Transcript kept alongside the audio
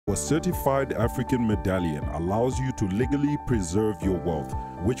A certified African medallion allows you to legally preserve your wealth,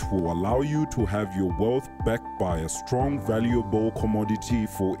 which will allow you to have your wealth backed by a strong, valuable commodity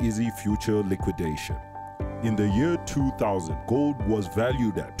for easy future liquidation. In the year 2000, gold was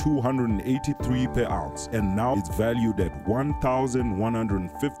valued at $283 per ounce, and now it's valued at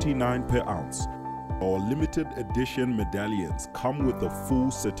 $1,159 per ounce. Our limited edition medallions come with a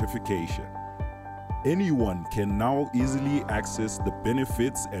full certification. Anyone can now easily access the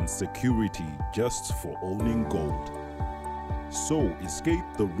benefits and security just for owning gold. So escape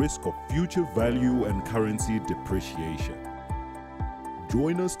the risk of future value and currency depreciation.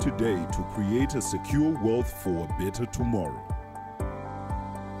 Join us today to create a secure wealth for a better tomorrow.